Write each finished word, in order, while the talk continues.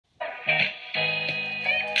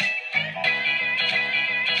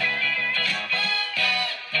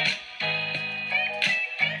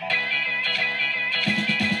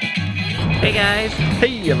guys.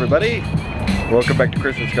 Hey everybody. Welcome back to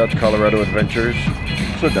Chris and Scott's Colorado Adventures.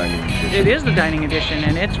 It's the dining edition. It is the dining edition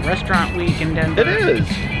and it's restaurant week in Denver. It is.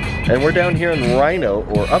 And we're down here in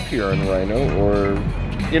RiNo, or up here in RiNo, or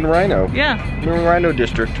in RiNo. Yeah. We're in RiNo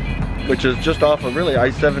District, which is just off of really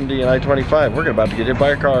I-70 and I-25. We're about to get hit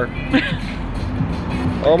by a car.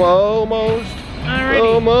 Almost.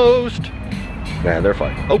 Alrighty. Almost. Nah, they're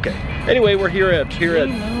fine. Okay. Anyway, we're here at Blue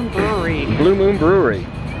Moon Brewery. Blue Moon Brewery.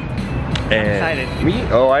 And excited. Me?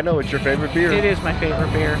 Oh, I know it's your favorite beer. It is my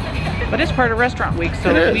favorite beer. But it's part of restaurant week,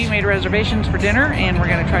 so we made reservations for dinner and we're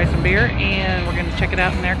going to try some beer and we're going to check it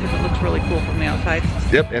out in there because it looks really cool from the outside.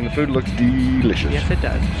 Yep, and the food looks delicious. Yes, it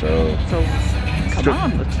does. So come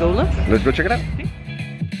on, let's go look. Let's go check it out.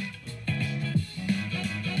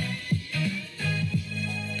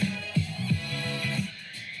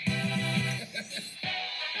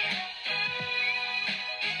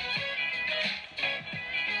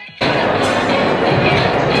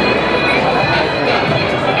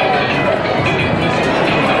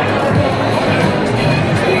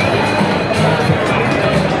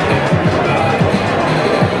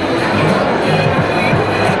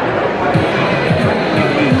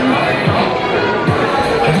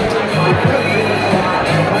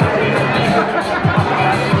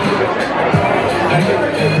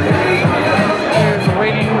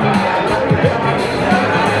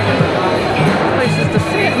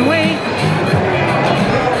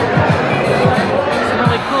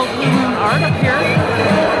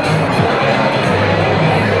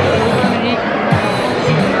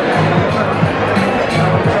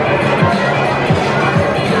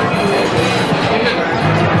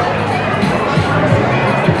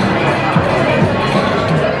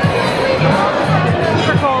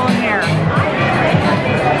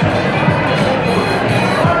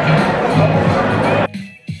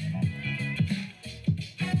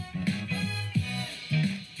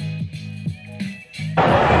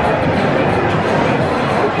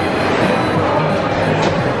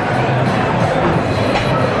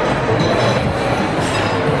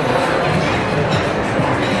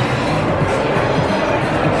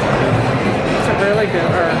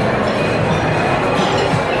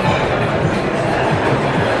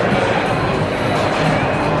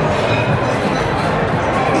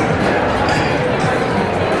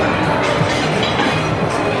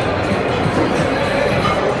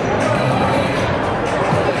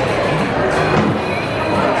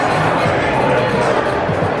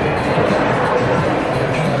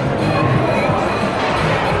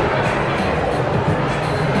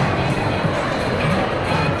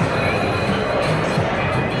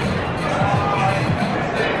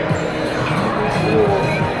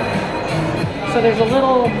 So there's a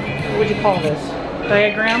little, what would you call this?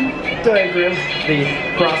 Diagram? Diagram, the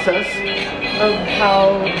process of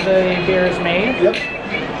how the beer is made. Yep.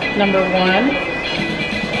 Number one,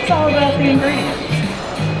 it's all about the ingredients.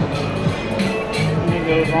 And it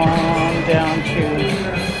goes on down to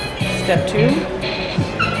step 2,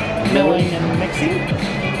 milling and mixing.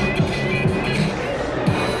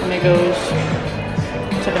 And it goes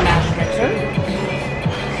to the mash mixer.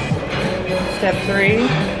 Step 3,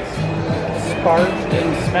 sparged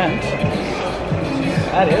and spent.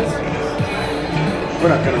 That is. We're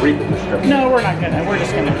not going to read the description. No, we're not going to. We're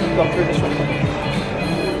just going to go through this real quick.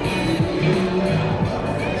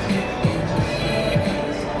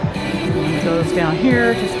 It goes down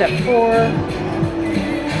here to step 4.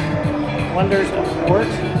 Wonders of wort.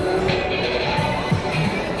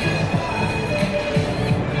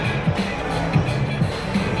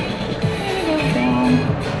 And it goes down.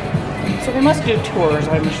 So they must do tours,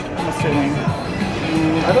 I'm assuming.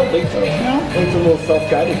 I don't think so. No? It's a little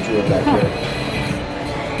self-guided tour back here.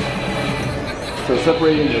 So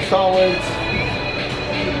separating the solids.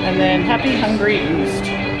 And then happy, hungry, yeast.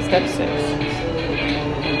 Step 6.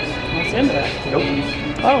 That's the end of that. Nope.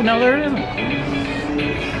 Oh, no, there isn't.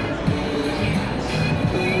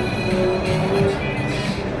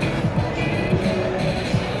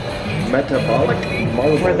 Metabolic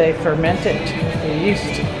marble. Where they ferment it, the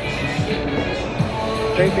yeast.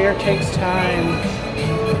 Great beer takes time.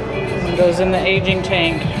 It goes in the aging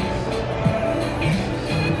tank.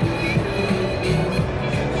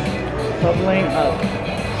 Bubbling up.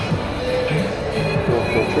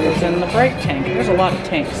 Goes in the bright tank. There's a lot of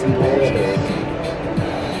tanks in there.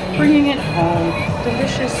 Bringing it home.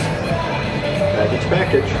 Delicious.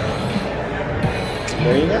 Package.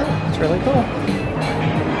 There you go. It's really cool.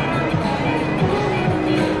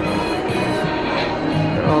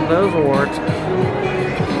 All those awards.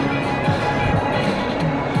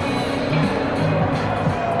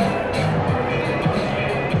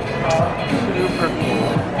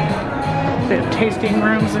 tasting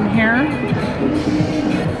rooms in here.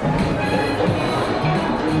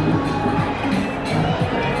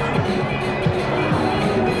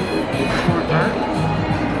 More art.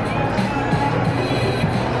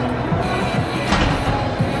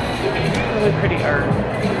 Really pretty art.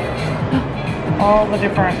 All the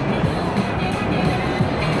different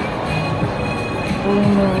Blue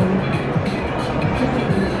Moon.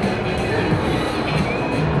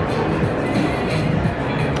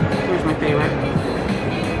 Here's my favorite.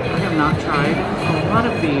 I have not tried a lot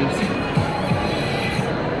of these.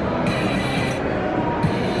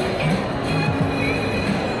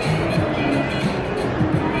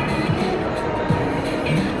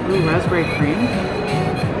 Ooh, raspberry cream.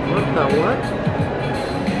 What the what?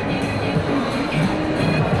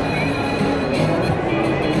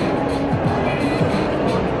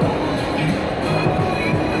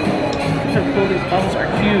 Cool, these bubbles are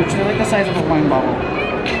huge. They're like the size of a wine bottle.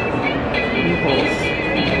 Nipples.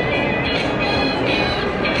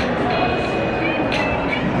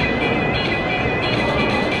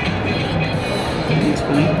 That's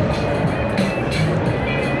funny.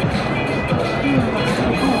 That's so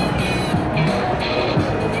cool.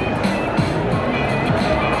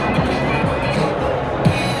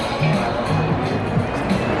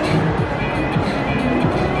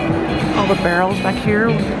 All the barrels back here.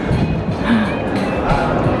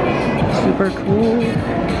 Super cool.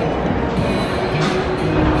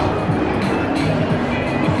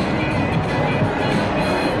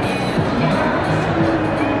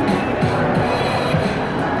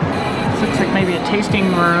 This looks like maybe a tasting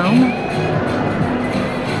room.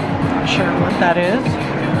 Not sure what that is.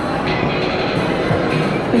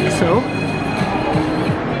 I think so.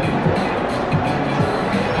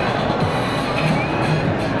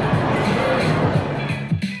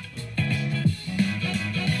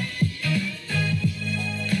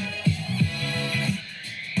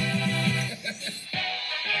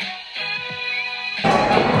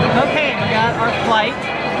 Okay, we got our flight,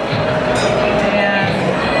 and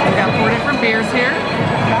we got 4 different beers here.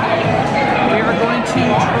 We are going to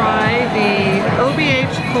try the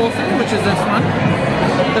OBH Colson, which is this one,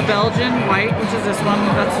 the Belgian White, which is this one,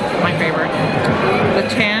 that's my favorite, the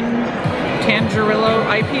Tangerillo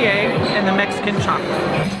IPA, and the Mexican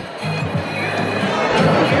Chocolate.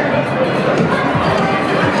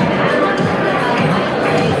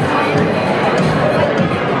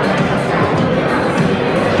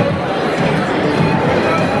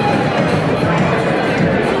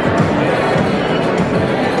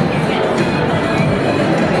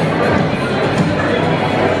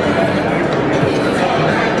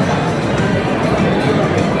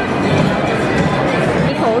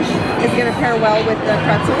 Well with the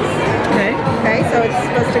pretzels. Okay. Okay, so it's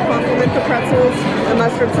supposed to complement the pretzels, the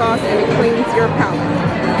mustard sauce, and it cleans your palate.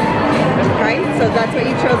 Okay, so that's what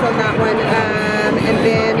you chose on that one. And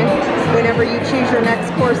then whenever you choose your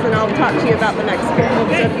next course, then I'll talk to you about the next beer.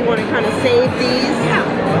 Okay. So if you want to kind of save these,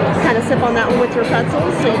 kind of sip on that one with your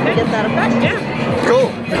pretzels so you can get that effect. Yeah.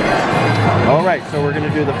 Cool. All right, so we're going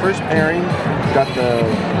to do the first pairing. Got the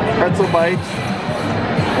pretzel bites.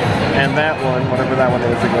 And that one, whatever that one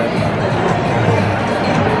is again.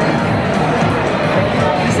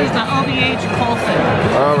 This is the OBH Colson.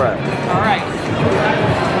 All right. All right.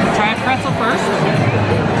 Try a pretzel first.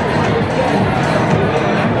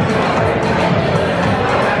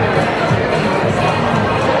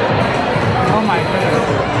 Oh my goodness.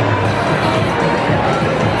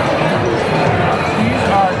 These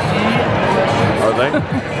are delicious. Are they?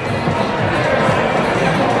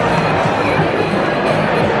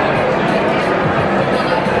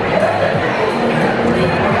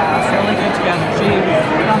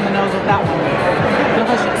 On the nose with that one.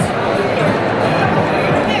 Delicious.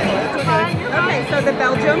 Okay, so the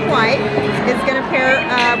Belgian White is going to pair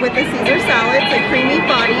with the Caesar salad. The creamy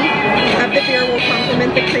body of the beer will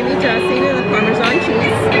complement the creamy dressing and the Parmesan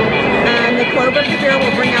cheese. And the clove of the beer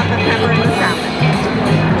will bring out the pepper in the salad.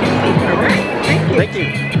 All right, thank you. Thank you.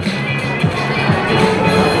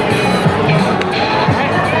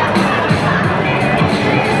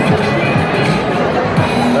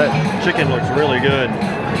 That chicken looks really good.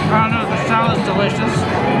 I don't know, the salad's delicious,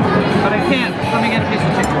 but I can't. Let me get a piece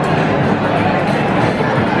of chicken.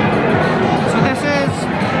 So this is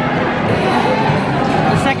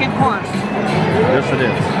the second course. Yes, it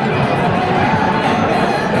is.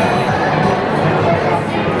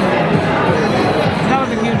 That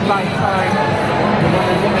was a huge bite, sorry.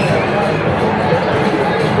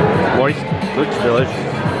 Moist, looks delicious.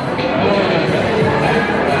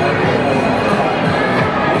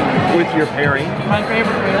 With your pairing. My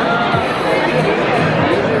favorite beer.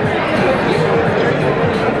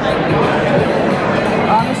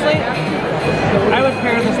 honestly, I would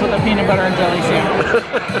pair this with a peanut butter and jelly sandwich.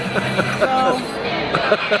 So,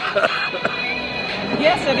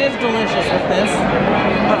 yes, it is delicious with this,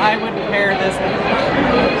 but I would pair this with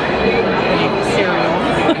cereal.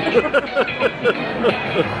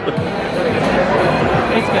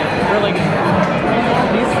 It's good, really good.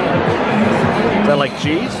 Is that like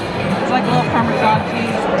cheese? It's like a little Parmesan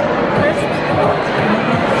cheese crisp.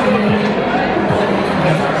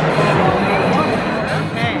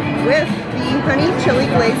 Okay, with the honey chili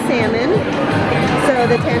glazed salmon, so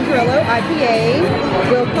the Tangerillo IPA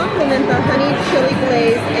will complement the honey chili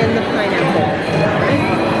glaze and the pineapple.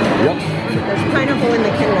 Yep. There's pineapple in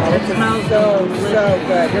the Kindle, which smells so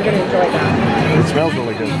good. You're going to enjoy that. It smells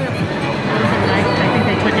really good. I think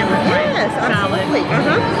they took it with my Yes, salad. absolutely.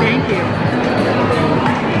 Thank you.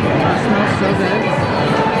 It smells so good.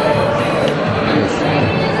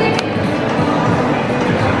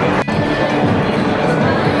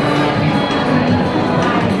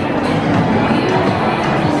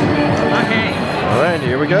 Okay. All right,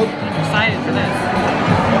 here we go. I'm excited for this.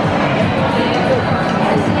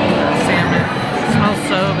 Salmon. It smells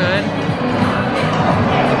so good.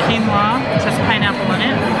 The quinoa, which has pineapple in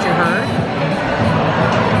it, which you heard.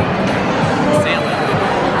 Salmon.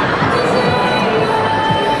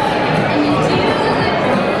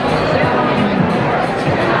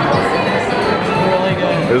 Really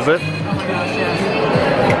good. Is it? Oh my gosh, yes.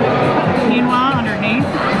 Quinoa underneath.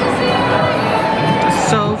 It's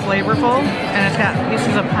so flavorful, and it's got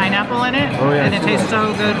pieces of pineapple in it, Oh, yeah, and it tastes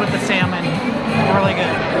so good with the salmon. Really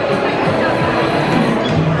good.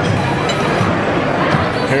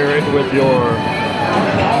 Pair it with your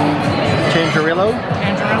Tangerillo.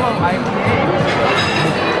 Tangerillo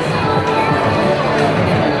IPA.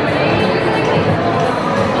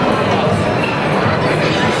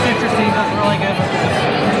 Citrusy, that's really good with this.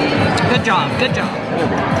 Good job, good job.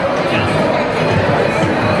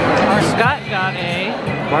 Our Scott got a...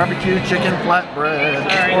 Barbecue chicken flatbread.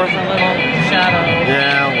 Sorry, there's a little shadow.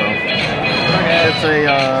 Yeah, well.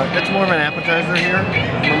 It's more of an appetizer here.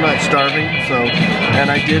 I'm not starving, so, and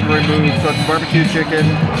I did remove some barbecue chicken,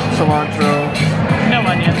 cilantro. No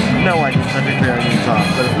onions. No onions, I think the onions off,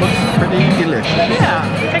 but it looks pretty delicious. Yeah,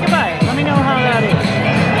 take a bite. Let me know how that is.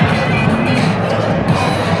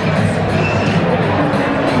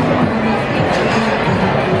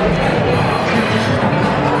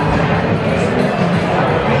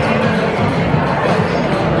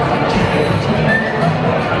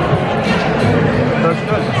 That's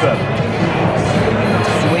good. It's a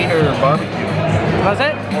sweeter barbecue. Was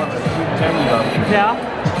it? More of a sweet tangy barbecue. Yeah.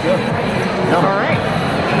 Good. Yum. All right.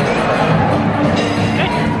 Good.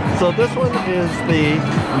 So this one is the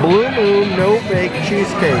Blue Moon No-Bake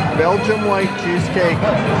Cheesecake. Belgium white cheesecake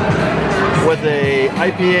with a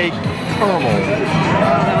IPA caramel. Oh,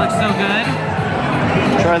 that looks so good.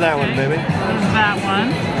 Try that one, baby. There's that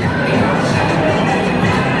one.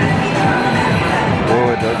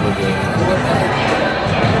 Oh, it does look good.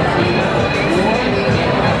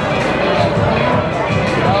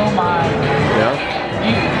 Oh my. Yeah?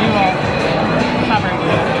 You won't. Not very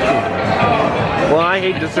good. Well, I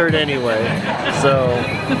hate dessert anyway, so...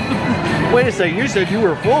 Wait a second, you said you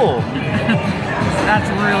were full. That's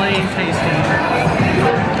really tasty.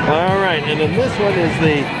 Alright, and then this one is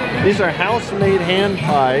these are house-made hand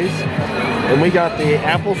pies. And we got the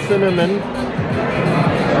apple cinnamon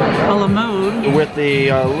A Lamood. with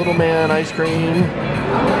the Little Man ice cream.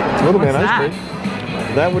 Little Man What's ice cream.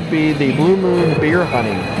 That would be the Blue Moon beer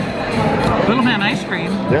honey. Little Man ice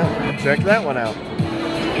cream. Yeah, check that one out.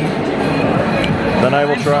 Then I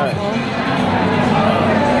will try it.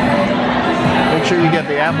 Make sure you get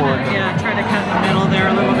the apple in there. Yeah, try to cut in the middle there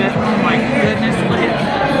a little bit. Oh my goodness, look at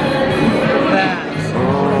that.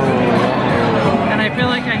 Oh. And I feel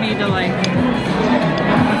like I need to like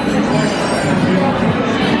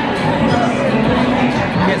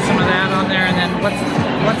get some of that on there, and then what's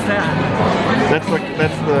that?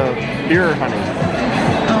 That's the beer honey.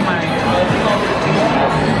 Oh my.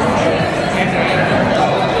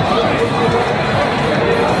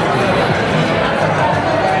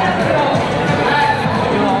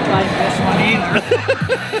 You won't like this one either.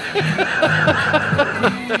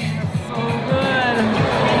 So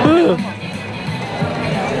good.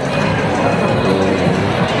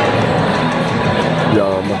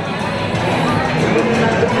 Yum.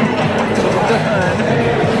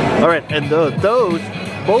 All right, and those,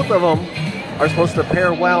 both of them are supposed to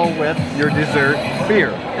pair well with your dessert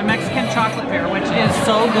beer. The Mexican chocolate beer, which is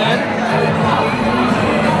so good.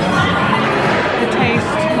 It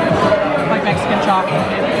tastes like Mexican chocolate.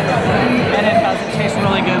 And it does. It tastes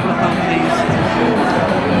really good with both of these.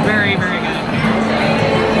 Very, very good.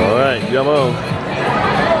 Yummo.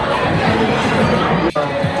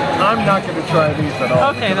 I'm not going to try these at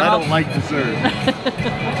all. Okay, then I don't like dessert.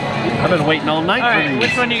 I've been waiting all night for these.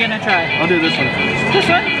 Which one are you going to try? I'll do this one first. This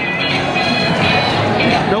one?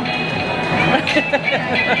 Nope.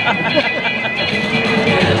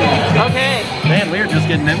 Okay. Man, we're just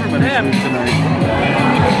getting everybody's food tonight.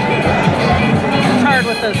 It's hard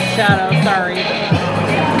with the shadow, sorry.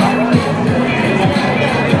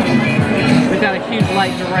 We've got a huge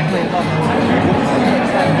light directly above us.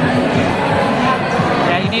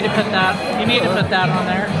 Yeah, you need to put that. You need to put that on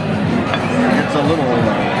there. It's a little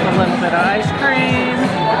bit of ice cream.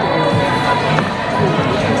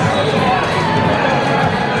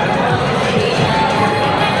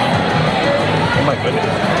 Oh my goodness.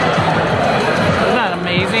 Isn't that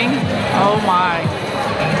amazing? Oh my.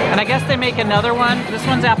 And I guess they make another one. This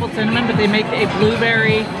one's apple cinnamon, but they make a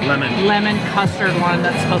blueberry lemon custard one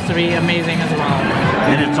that's supposed to be amazing as well.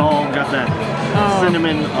 And it's all got that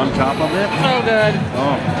cinnamon on top of it. So good.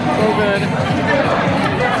 Oh. So good.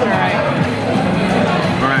 All right.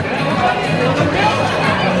 All right.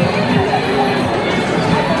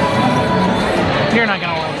 You're not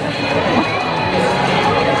gonna like this.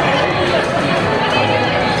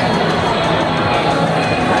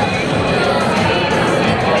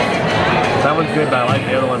 That one's good, but I like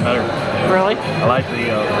the other one better. Really? I like the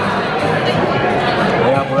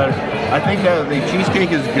apple better. I think the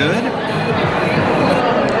cheesecake is good,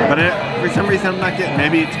 but for some reason I'm not getting.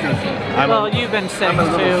 Maybe it's because you've been sick I'm a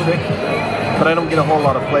little too. sick, but I don't get a whole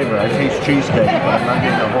lot of flavor. I taste cheesecake, but I'm not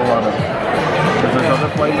getting a whole lot of. Because there's other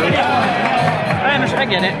flavors. I understand. I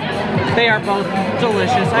get it. They are both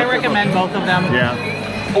delicious. I recommend both of them. Yeah.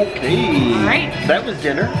 Okay. All right. That was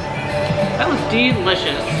dinner. That was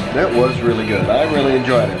delicious. That was really good. I really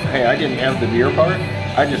enjoyed it. Hey, I didn't have the beer part.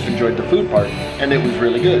 I just enjoyed the food part, and it was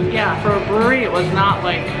really good. Yeah, for a brewery, it was not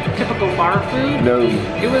like typical bar food. No.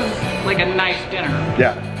 It was like a nice dinner.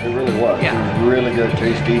 Yeah, it really was. Yeah. It was really good,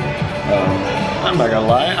 tasty. I'm not gonna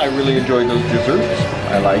lie, I really enjoyed those desserts.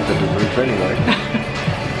 I like the desserts anyway.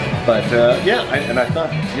 But yeah, I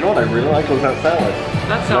thought, you know what I really like was that salad.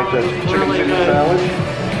 That salad like was chicken really Caesar good. salad.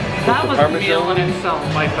 That was a meal in itself,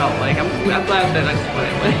 I felt like. I'm glad that I split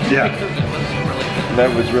it with Yeah. because it was really good.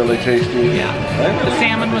 That was really tasty. Yeah. The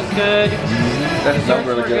salmon was good. That The sounds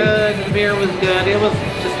really good. The beer was good. It was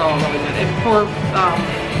just all really good. And for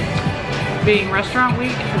being restaurant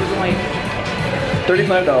week, it was only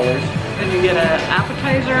 $35. and you get an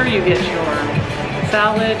appetizer, you get your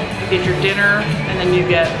salad, you get your dinner, and then you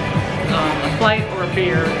get a flight or a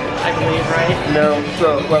beer, I believe, right? No,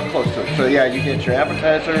 well, close to it. So yeah, you get your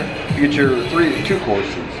appetizer, you get your two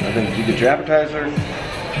courses. I think you get your appetizer,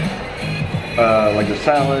 like a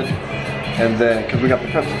salad, and then, because we got the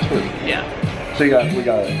pretzels too. Yeah. So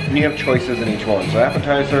and you have choices in each one. So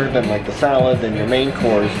appetizer, then like the salad, then your main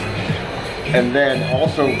course. And then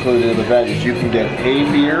also included with that is you can get a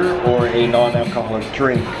beer or a non-alcoholic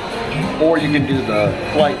drink. Or you can do the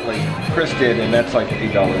flight like Chris did, and that's like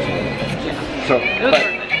 $8 a Yeah. So, but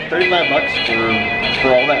 35 bucks for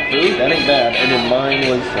all that food, that ain't bad. And then mine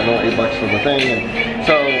was, I don't know, $8 for the thing. And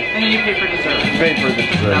so. And then you pay for dessert. Paid for the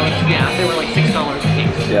dessert. Yeah, they were like $6 a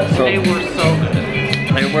piece. Yeah, so. They were so good.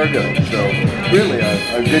 They were good. So, really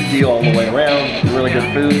a good deal all the way around. Really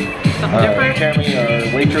good food. Something different. Tammy,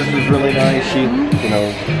 our waitress, was really nice. She, you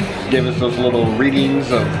know, gave us those little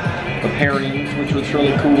readings of the pairings, which was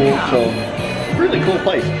really cool. So, really cool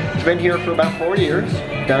place. It's been here for about 4 years,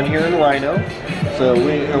 down here in RiNo. So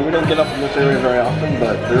we don't get up in this area very often,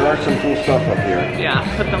 but there are some cool stuff up here. Yeah,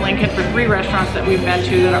 put the link in for 3 restaurants that we've been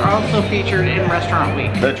to that are also featured in Restaurant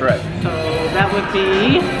Week. That's right. So that would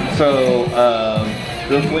be. So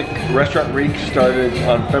real quick, Restaurant Week started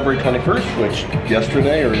on February 21st, which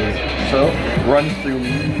yesterday or so, runs through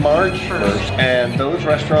March 1st. And those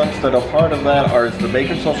restaurants that are part of that are the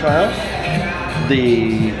Bacon Social House,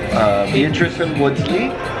 the Beatice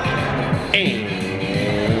Woodleys, and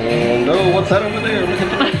what's that over there? Look at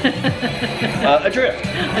that. Adrift.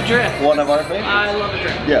 Adrift. One of our favorites. I love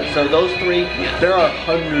Adrift. Yeah, so those 3, there are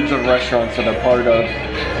hundreds of restaurants that are part of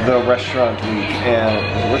the Restaurant Week.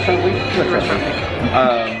 And Restaurant Week? Restaurant Week.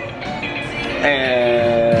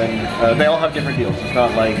 And they all have different deals. It's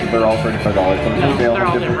not like they're all $35. No, they all they're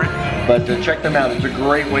have all different. But check them out. It's a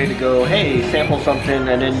great way to go, hey, sample something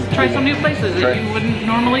and then try some new places that you wouldn't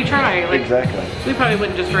normally try. Like, exactly. We probably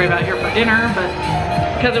wouldn't just drive out here for dinner, but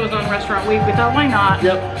because it was on Restaurant Week, we thought, why not?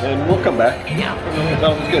 Yep, and we'll come back. Yeah. I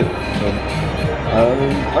thought it was good. So,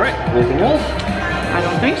 all right, anything else? I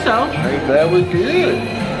don't think so. All right, that was good.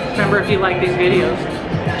 Remember, if you like these videos,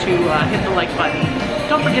 to hit the like button,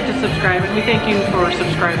 don't forget to subscribe, and we thank you for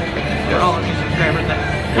subscribing, for all of you subscribers that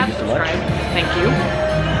have you so much. subscribed. Thank you.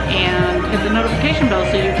 And hit the notification bell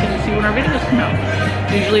so you can see when our videos come out.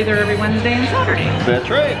 Usually they're every Wednesday and Saturday. That's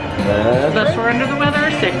right. That's Unless right. we're under the weather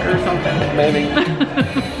or sick or something. Maybe.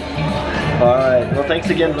 All right. Well, thanks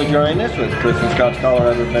again for joining us with Chris and Scott's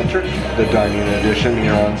Colorado Adventure, the dining edition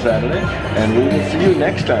here on Saturday. And we will see you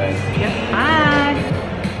next time. Yep. Bye.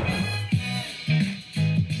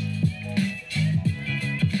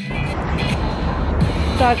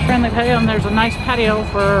 Dog friendly patio, and there's a nice patio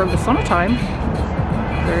for the summertime.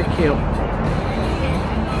 Very cute.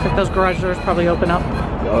 Looks like those garage doors probably open up.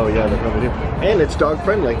 Oh yeah, they probably do. And it's dog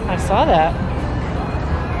friendly. I saw that.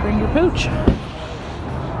 Bring your pooch.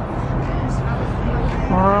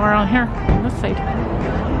 More around here on this side.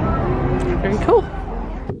 Very cool.